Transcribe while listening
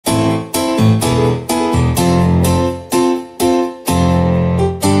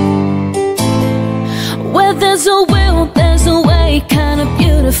Where there's a will, there's a way, kinda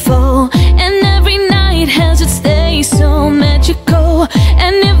beautiful. And every night has its day so magical.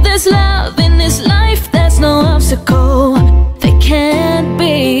 And if there's love in this life, there's no obstacle that can't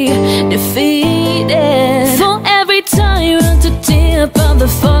be defeated. For every tyrant, a tip of the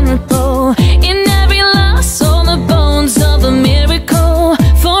vulnerable. In every loss, all the bones of a miracle.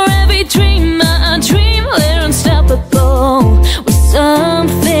 For every dream, I dream, we're unstoppable. With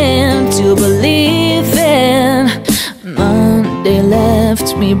something to believe in. Monday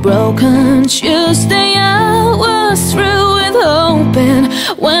left me broken. Tuesday I was through with hoping.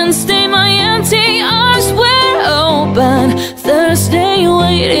 Wednesday my empty arms were open. Thursday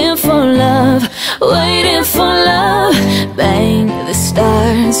waiting for love, waiting for love. Bang the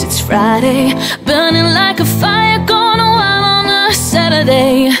stars, it's Friday, burning like a fire, gone wild on a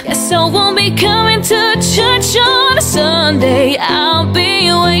Saturday. Guess I won't be coming to church on a Sunday. I'll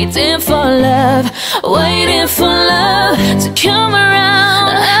be waiting for love, waiting for love to come around.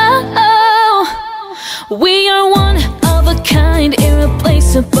 Oh, we are one of a kind,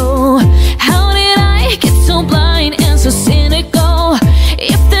 irreplaceable. How did I get so blind and so cynical?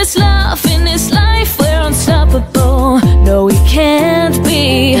 If there's love in this life, we're unstoppable. No, we can't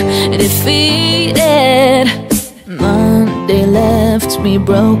be defeated. Monday left me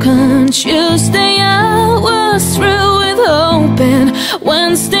broken. Tuesday I was through with hoping.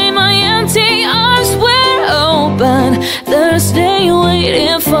 Wednesday my empty arms were open. Thursday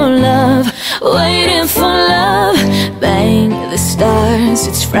waiting for love, waiting for love. Bang the stars,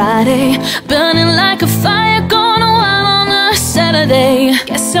 it's Friday, burning like a fire, gone wild on a Saturday.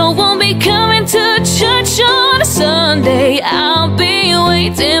 Guess I won't be coming to church on a Sunday. I'll be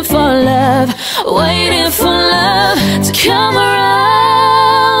waiting for love, waiting for love to come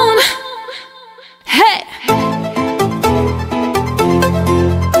around.